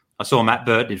I saw Matt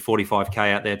Burt did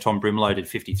 45K out there. Tom Brimlow did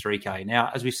 53K.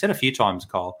 Now, as we've said a few times,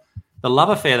 Kyle, the love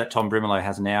affair that Tom Brimlow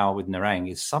has now with Nerang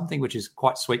is something which is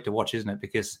quite sweet to watch, isn't it?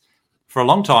 Because for a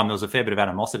long time, there was a fair bit of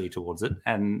animosity towards it.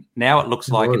 And now it looks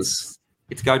like it's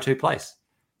go-to place.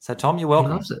 So, Tom, you're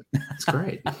welcome. He loves it. It's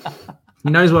great.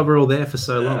 He knows why we're all there for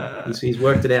so long. He's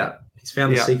worked it out. He's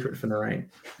found the secret for Nerang.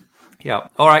 Yeah.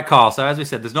 All right, Kyle. So, as we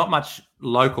said, there's not much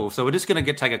local. So, we're just going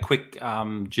to take a quick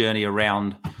journey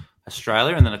around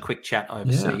Australia and then a quick chat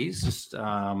overseas. Just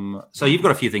so you've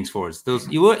got a few things for us.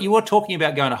 You were talking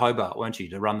about going to Hobart, weren't you,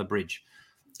 to run the bridge?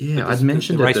 Yeah, I'd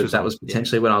mentioned that was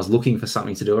potentially when I was looking for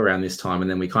something to do around this time, and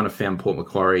then we kind of found Port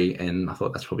Macquarie, and I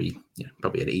thought that's probably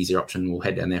an easier option. We'll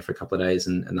head down there for a couple of days,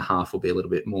 and the half will be a little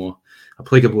bit more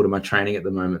applicable to my training at the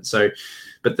moment. So,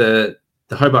 but the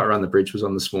Hobart Run the Bridge was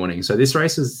on this morning. So this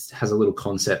race has a little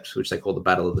concept which they call the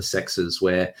Battle of the Sexes,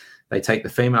 where they take the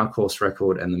female course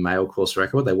record and the male course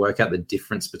record. They work out the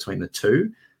difference between the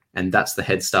two, and that's the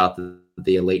head start that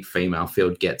the elite female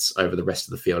field gets over the rest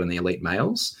of the field and the elite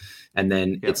males. And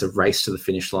then it's a race to the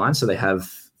finish line. So they have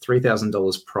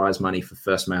 $3,000 prize money for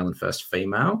first male and first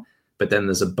female, but then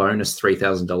there's a bonus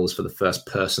 $3,000 for the first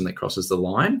person that crosses the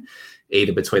line,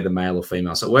 either between the male or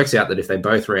female. So it works out that if they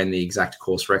both ran the exact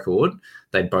course record,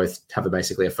 they both have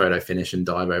basically a photo finish and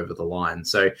dive over the line.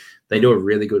 So they do a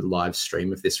really good live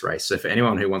stream of this race. So for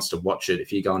anyone who wants to watch it,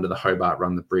 if you go onto the Hobart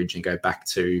Run the Bridge and go back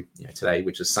to today,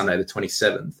 which is Sunday the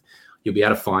 27th, you'll be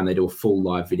able to find they do a full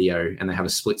live video, and they have a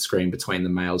split screen between the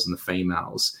males and the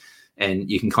females. And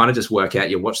you can kind of just work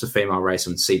out, you watch the female race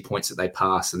and see points that they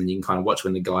pass, and then you can kind of watch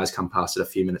when the guys come past it a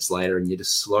few minutes later, and you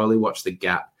just slowly watch the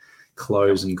gap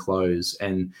close and close.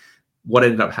 And what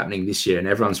ended up happening this year, and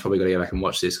everyone's probably got to go back and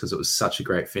watch this because it was such a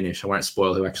great finish. I won't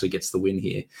spoil who actually gets the win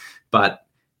here, but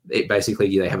they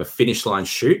have a finish line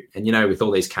shoot. And, with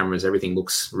all these cameras, everything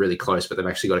looks really close, but they've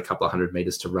actually got a couple of 100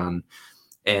 meters to run.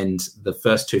 And the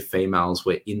first two females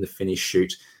were in the finish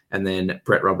chute. And then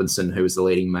Brett Robinson, who is the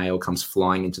leading male, comes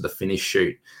flying into the finish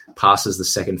chute, passes the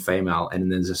second female, and then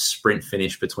there's a sprint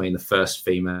finish between the first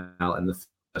female and the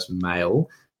first male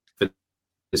for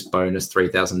this bonus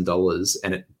 $3,000.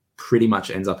 And it pretty much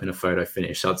ends up in a photo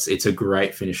finish. So it's a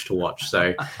great finish to watch.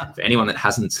 So for anyone that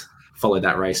hasn't followed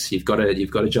that race, you've got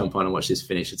to jump on and watch this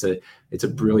finish. It's a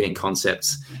brilliant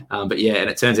concept. But and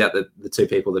it turns out that the two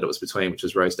people that it was between, which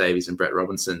was Rose Davies and Brett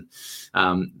Robinson,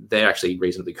 they're actually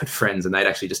reasonably good friends, and they'd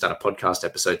actually just done a podcast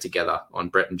episode together on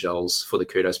Brett and Joel's For the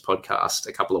Kudos podcast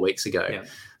a couple of weeks ago. Yeah.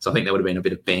 So I think there would have been a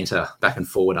bit of banter back and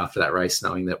forward after that race,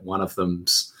 knowing that one of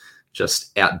them's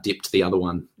just out-dipped the other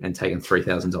one and taken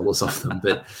 $3,000 off them.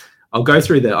 But I'll go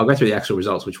through the actual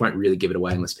results, which won't really give it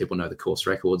away unless people know the course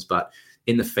records. But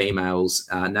in the females,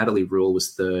 Natalie Rule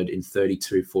was third in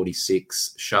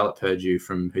 32.46. Charlotte Purdue,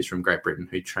 who's from Great Britain,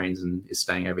 who trains and is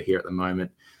staying over here at the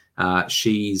moment,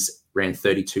 she's ran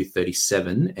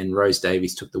 32.37, and Rose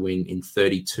Davies took the win in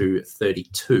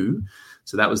 32.32.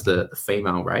 So that was the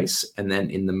female race. And then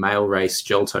in the male race,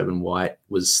 Joel Tobin White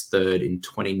was third in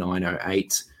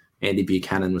 29.08. Andy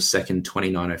Buchanan was second,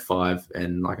 29.05.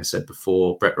 And like I said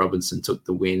before, Brett Robinson took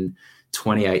the win,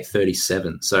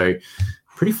 28.37. So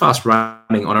pretty fast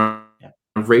running on a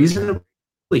reasonably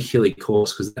hilly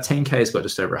course, because that 10K has got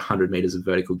just over 100 meters of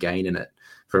vertical gain in it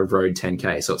for a road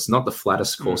 10K. So it's not the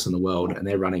flattest course in the world, and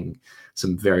they're running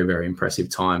some very, very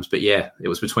impressive times. But it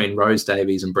was between Rose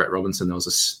Davies and Brett Robinson. There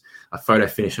was a photo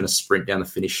finish and a sprint down the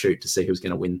finish chute to see who's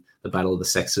going to win the Battle of the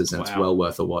Sexes, and It's well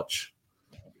worth a watch.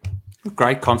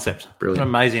 Great concept. Brilliant. An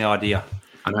amazing idea.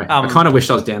 I know. I kind of wish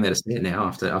I was down there to see it now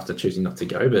after choosing not to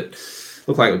go, but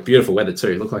looked like beautiful weather too.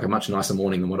 It looked like a much nicer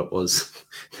morning than what it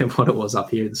was up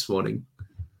here this morning.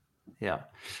 Yeah.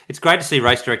 It's great to see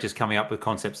race directors coming up with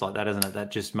concepts like that, isn't it? That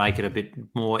just make it a bit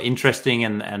more interesting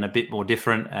and a bit more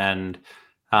different. And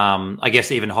I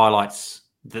guess even highlights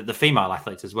the female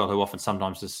athletes as well, who often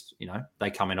sometimes just,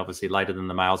 they come in obviously later than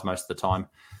the males most of the time.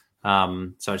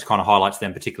 So it kind of highlights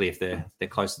them, particularly if they're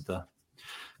close to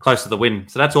the win.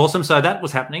 So that's awesome. So that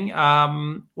was happening.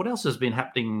 What else has been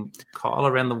happening, Kyle,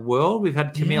 around the world? We've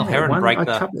had Camille Herron break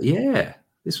the...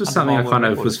 This was something I kind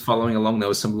of was following along. There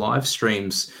was some live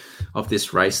streams of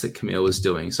this race that Camille was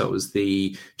doing. So it was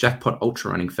the Jackpot Ultra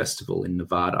Running Festival in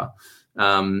Nevada.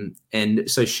 And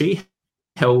so she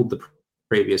held the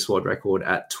previous world record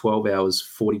at 12 hours,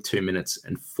 42 minutes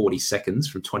and 40 seconds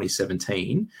from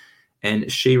 2017.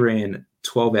 And she ran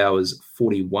 12 hours,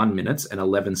 41 minutes and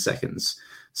 11 seconds.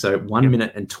 So 1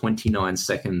 minute and 29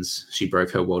 seconds, she broke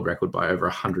her world record by over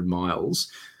 100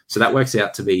 miles. So that works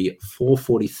out to be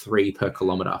 4:43 per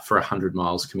kilometre for 100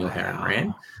 miles Camille Herron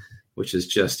ran, which is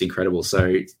just incredible. So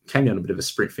it came down a bit of a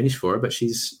sprint finish for her, but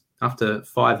she's, after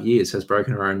 5 years, has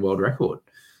broken her own world record.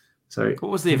 So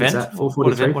what was the event?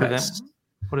 What event was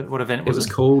it? It was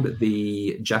called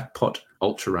the Jackpot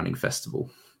Ultra Running Festival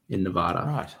in Nevada.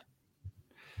 Right.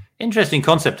 Interesting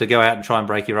concept to go out and try and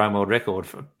break your own world record.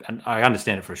 And I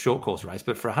understand it for a short course race,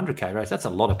 but for a 100K race, that's a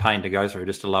lot of pain to go through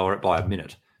just to lower it by a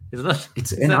minute, isn't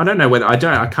it? I don't know whether I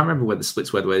can't remember whether the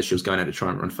splits were whether she was going out to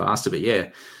try and run faster, but yeah,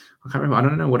 I can't remember. I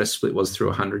don't know what a split was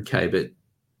through 100K, but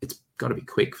it's got to be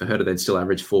quick for her to then still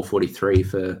average 4:43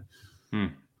 for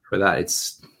that.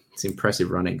 It's impressive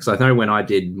running, because I know when I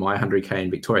did my 100K in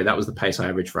Victoria, that was the pace I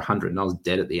averaged for 100, and I was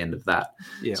dead at the end of that.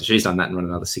 Yeah. So she's done that and run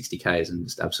another 60Ks and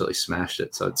just absolutely smashed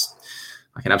it. So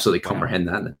I can absolutely comprehend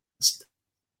that. It's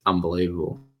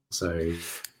unbelievable. So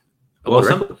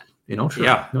awesome. In ultra,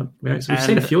 yeah. So we've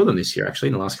seen a few of them this year, actually,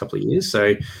 in the last couple of years.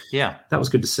 So yeah, that was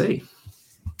good to see.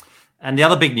 And the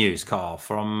other big news, Kyle,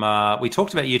 from we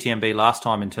talked about UTMB last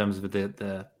time in terms of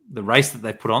the race that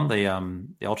they put on, the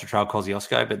Ultra Trail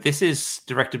Kosciuszko, but this is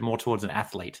directed more towards an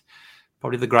athlete,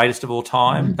 probably the greatest of all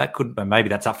time. That could, maybe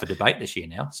that's up for debate this year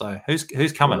now. So who's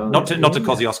coming? Well, not to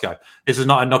Kosciuszko. This is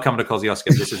not coming to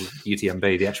Kosciuszko. This is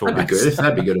UTMB, the actual race.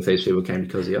 That'd be good if these people came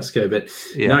to Kosciuszko. But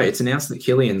no, it's announced that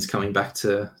Kilian's coming back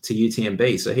to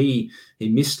UTMB. So he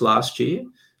missed last year.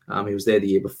 He was there the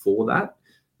year before that.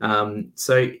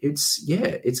 So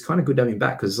it's kind of good to have him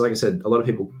back, because, like I said, a lot of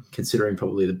people consider him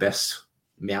probably the best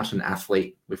mountain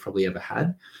athlete we've probably ever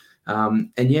had.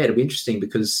 And it'll be interesting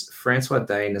because Francois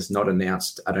Dane has not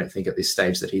announced, I don't think at this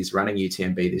stage, that he's running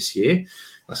UTMB this year,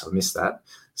 unless I missed that.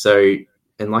 So,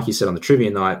 and like you said on the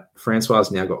trivia night, Francois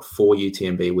has now got 4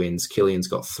 UTMB wins. Kilian's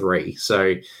got 3.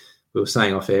 So we were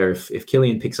saying off air, if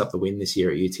Kilian picks up the win this year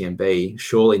at UTMB,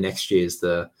 surely next year is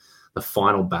the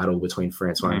final battle between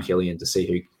Francois and Kilian to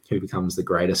see who becomes the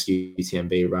greatest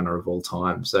UTMB runner of all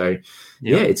time. So,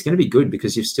 it's going to be good,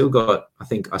 because you've still got, I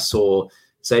think I saw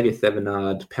Xavier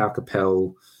Thevenard, Pau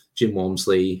Capel, Jim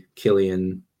Walmsley,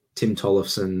 Kilian, Tim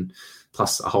Tollefson,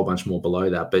 plus a whole bunch more below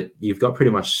that. But you've got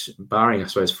pretty much, barring, I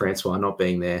suppose, Francois not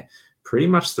being there, pretty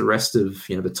much the rest of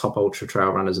the top ultra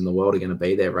trail runners in the world are going to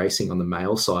be there racing on the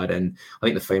male side. And I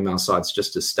think the female side's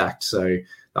just as stacked. So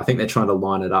I think they're trying to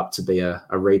line it up to be a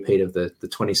repeat of the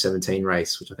 2017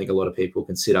 race, which I think a lot of people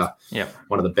consider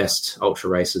one of the best ultra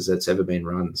races that's ever been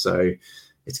run. So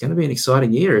it's going to be an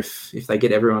exciting year if they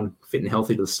get everyone fit and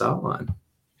healthy to the start line.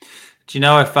 Do you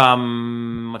know if,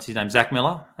 what's his name, Zach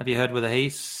Miller? Have you heard whether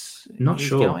he's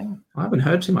sure. Going? I haven't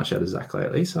heard too much out of Zach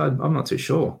lately, so I'm not too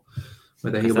sure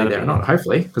whether he'll be there or not.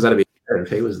 Hopefully, because that'd be better if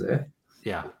he was there.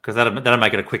 Yeah, because that'll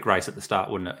make it a quick race at the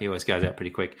start, wouldn't it? He always goes out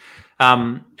pretty quick.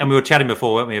 And we were chatting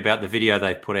before, weren't we, about the video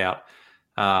they put out.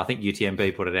 I think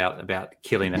UTMB put it out about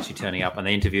Kilian actually turning up, and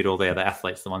they interviewed all the other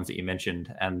athletes, the ones that you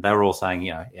mentioned, and they were all saying,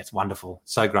 it's wonderful,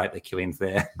 so great that Kilian's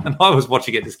there. And I was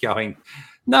watching it just going,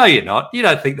 no, you're not. You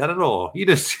don't think that at all. You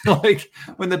just,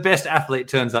 when the best athlete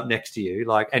turns up next to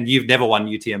you, and you've never won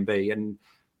UTMB, and,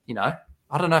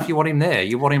 I don't know if you want him there.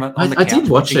 You want him on the couch. I did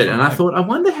watch it, and I thought, I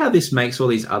wonder how this makes all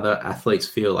these other athletes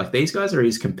feel. Like, these guys are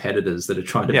his competitors that are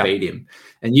trying to beat him.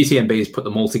 And UTMB has put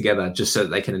them all together just so that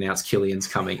they can announce Kilian's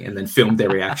coming and then film their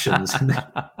reactions. I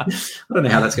don't know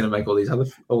how that's going to make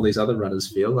all these other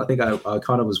runners feel. I think I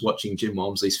kind of was watching Jim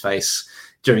Walmsley's face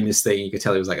during this thing. You could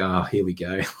tell he was like, oh, here we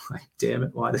go. Like, damn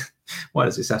it. Why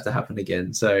does this have to happen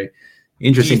again? So,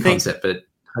 interesting concept, but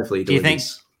hopefully Do you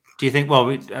think, well,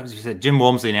 as you said, Jim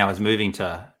Walmsley now is moving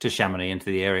to Chamonix, into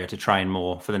the area to train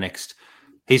more for the next.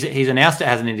 He's announced it,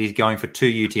 hasn't he? He's going for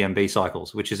 2 UTMB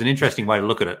cycles, which is an interesting way to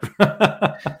look at it.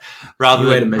 rather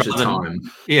than measure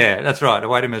time. Yeah, that's right. A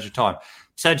way to measure time.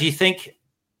 So do you think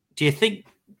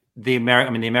the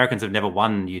Americans have never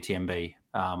won UTMB?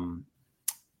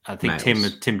 I think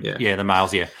Males. Tim, the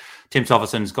males, yeah. Tim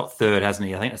Tofferson's got 3rd, hasn't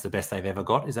he? I think that's the best they've ever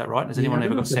got. Is that right? Has anyone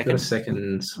ever got 2nd?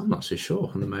 Second, I'm not too sure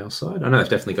on the male side. I know they've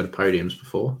definitely got podiums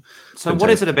before. So what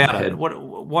is it about it?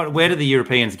 Where do the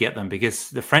Europeans get them? Because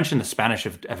the French and the Spanish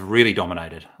have really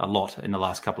dominated a lot in the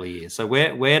last couple of years. So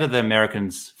where do the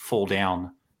Americans fall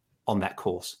down on that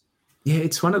course? Yeah,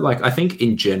 it's one of I think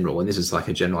in general, and this is like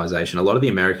a generalization, a lot of the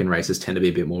American races tend to be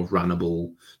a bit more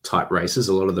runnable type races.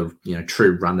 A lot of the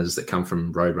true runners that come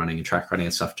from road running and track running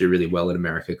and stuff do really well in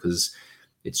America because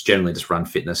it's generally just run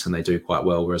fitness and they do quite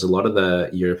well. Whereas a lot of the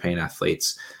European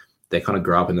athletes, they kind of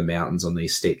grow up in the mountains on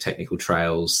these steep technical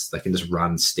trails. They can just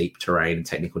run steep terrain and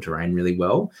technical terrain really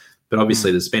well. But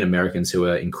obviously there's been Americans who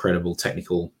are incredible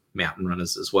technical mountain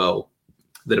runners as well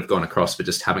that have gone across but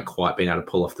just haven't quite been able to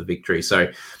pull off the victory. So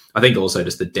I think also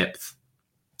just the depth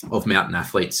of mountain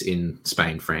athletes in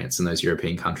Spain, France, and those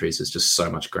European countries is just so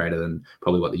much greater than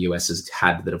probably what the US has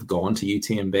had that have gone to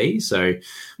UTMB. So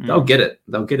they'll get it.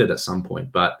 They'll get it at some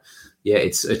point. But yeah,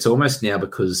 it's almost now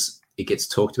because it gets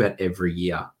talked about every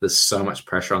year. There's so much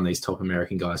pressure on these top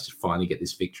American guys to finally get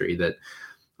this victory that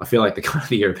I feel like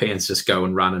the Europeans just go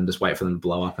and run and just wait for them to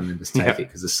blow up and then just take it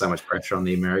because there's so much pressure on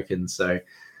the Americans. So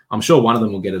I'm sure one of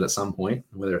them will get it at some point,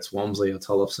 whether it's Walmsley or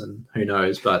Tollefson, who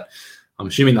knows. But I'm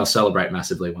assuming they'll celebrate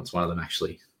massively once one of them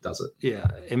actually does it. Yeah.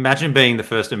 Imagine being the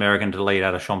first American to lead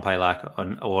out of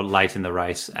Champex or late in the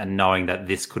race and knowing that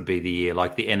this could be the year,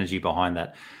 like the energy behind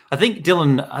that. I think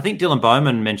Dylan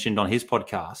Bowman mentioned on his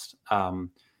podcast,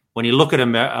 when you look at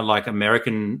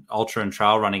American ultra and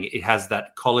trail running, it has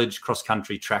that college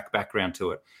cross-country track background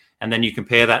to it. And then you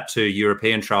compare that to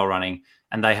European trail running,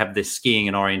 and they have this skiing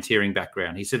and orienteering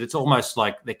background. He said it's almost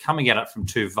like they're coming at it from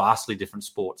 2 vastly different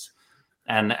sports.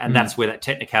 And that's where that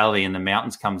technicality in the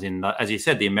mountains comes in. As you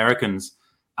said, the Americans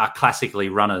are classically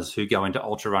runners who go into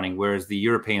ultra running, whereas the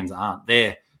Europeans aren't.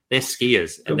 They're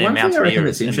skiers and they're mountaineers. One thing I reckon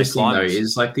that's interesting, though,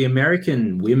 is the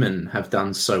American women have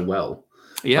done so well.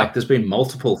 Yeah. There's been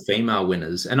multiple female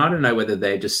winners, and I don't know whether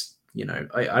they're just,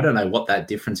 I don't know what that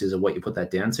difference is or what you put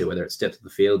that down to, whether it's depth of the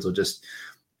fields or just,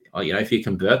 if you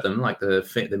convert them, like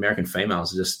the American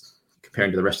females are just,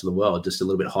 comparing to the rest of the world, just a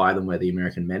little bit higher than where the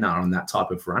American men are on that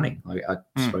type of running. I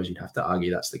suppose you'd have to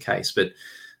argue that's the case. But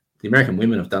the American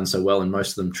women have done so well, and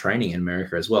most of them training in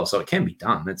America as well. So it can be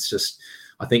done. It's just,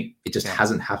 I think it just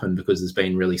hasn't happened because there's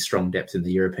been really strong depth in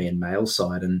the European male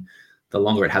side. And the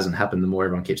longer it hasn't happened, the more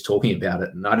everyone keeps talking about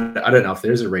it. And I don't know if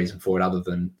there's a reason for it other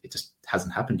than it just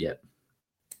hasn't happened yet.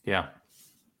 Yeah.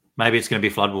 Maybe it's going to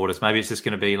be floodwaters. Maybe it's just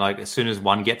going to be like as soon as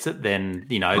one gets it, then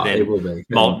then it will be.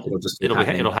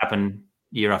 It'll happen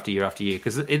year after year after year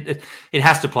because it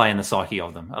has to play in the psyche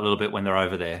of them a little bit when they're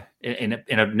over there in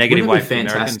a negative way.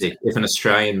 Fantastic if an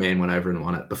Australian man went over and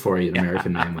won it before an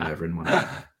American man went over and won it.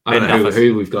 I don't know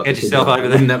who we've got. Get yourself over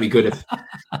there. Wouldn't that be good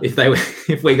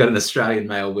if we got an Australian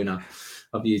male winner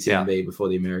of UTMB before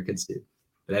the Americans did?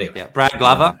 But anyway, Brad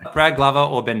Glover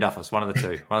or Ben Duffus, one of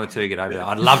the two get over there.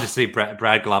 I'd love to see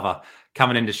Brad Glover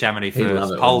coming into Chamonix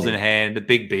first, poles in hand, the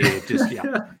big beard,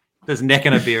 just neck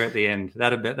and a beer at the end.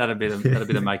 That'd be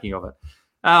the making of it.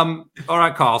 All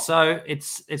right, Kyle. So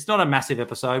it's not a massive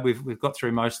episode. We've got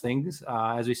through most things.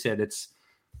 As we said, it's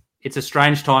a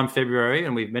strange time, February,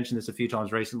 and we've mentioned this a few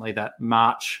times recently that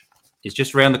March is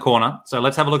just around the corner. So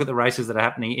let's have a look at the races that are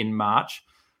happening in March.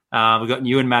 We've got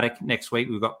Ewan-Matic next week.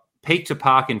 We've got Peak to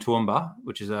Park in Toowoomba,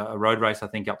 which is a road race, I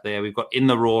think, up there. We've got In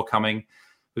the Raw coming.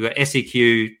 We've got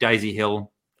SEQ Daisy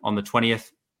Hill on the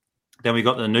 20th. Then we've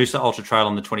got the Noosa Ultra Trail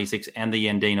on the 26th and the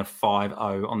Yandina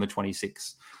 5.0 on the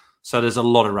 26th. So there's a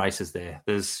lot of races there.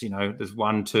 There's two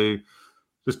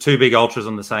big ultras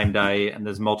on the same day, and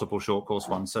there's multiple short course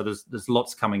ones. So there's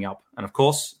lots coming up. And of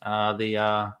course,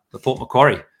 the Port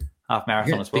Macquarie half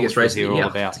marathon as well. Biggest race here all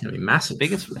about. It's going to be massive.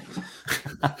 Biggest.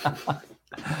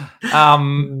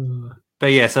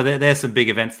 But yeah, so there's some big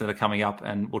events that are coming up,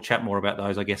 and we'll chat more about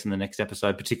those, I guess, in the next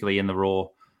episode, particularly in the Raw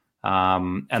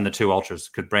and the 2 ultras,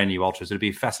 brand new ultras. It'll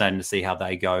be fascinating to see how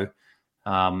they go.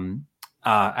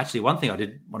 Actually, one thing I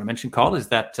did want to mention, Kyle, is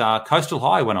that Coastal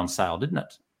High went on sale, didn't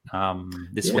it?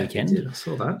 This weekend. It did. I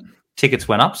saw that. Tickets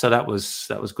went up, so that was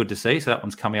good to see. So that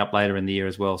one's coming up later in the year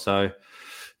as well. So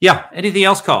yeah, anything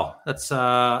else, Kyle, that's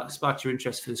sparked your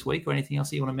interest for this week, or anything else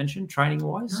that you want to mention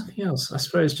training-wise? Nothing else. I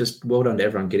suppose just well done to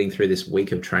everyone getting through this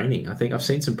week of training. I think I've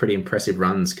seen some pretty impressive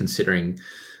runs considering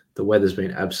the weather's been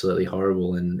absolutely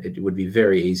horrible, and it would be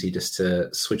very easy just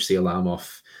to switch the alarm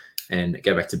off and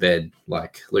go back to bed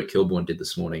like Luke Kilbourne did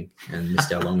this morning and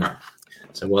missed our long run.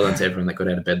 So well done to everyone that got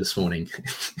out of bed this morning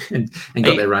and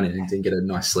got their run in and didn't get a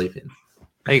nice sleep in.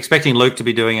 Are you expecting Luke to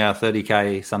be doing a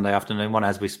 30K Sunday afternoon one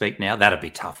as we speak now? That'd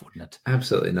be tough, wouldn't it?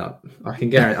 Absolutely not. I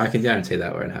can guarantee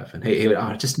that won't happen. He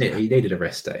needed a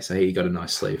rest day, so he got a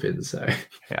nice sleep in. So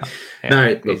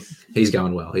he's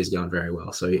going well. He's going very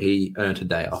well. So he earned a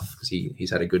day off because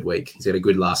he's had a good week. He's had a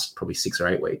good last probably 6 or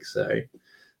 8 weeks. So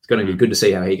it's going to be good to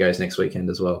see how he goes next weekend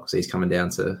as well because he's coming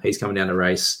down to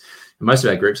race. And most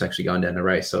of our group's actually going down to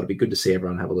race, so it'll be good to see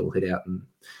everyone have a little hit out and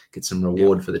get some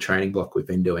reward for the training block we've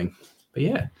been doing. But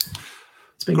yeah,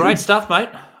 it's been great good stuff, mate.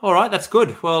 All right, that's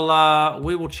good. Well,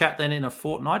 we will chat then in a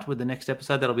fortnight with the next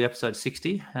episode. That'll be episode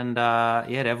 60. And to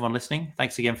everyone listening,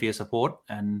 thanks again for your support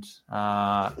and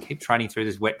keep training through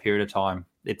this wet period of time.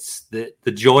 It's the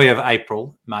joy of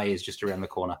April. May is just around the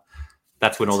corner.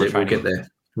 That's when all the training. We'll get there.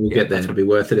 We'll get there. It'll be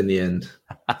worth it in the end.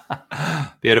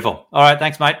 Beautiful. All right,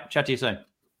 thanks, mate. Chat to you soon.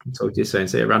 Talk to you soon.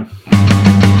 See you,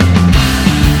 everyone.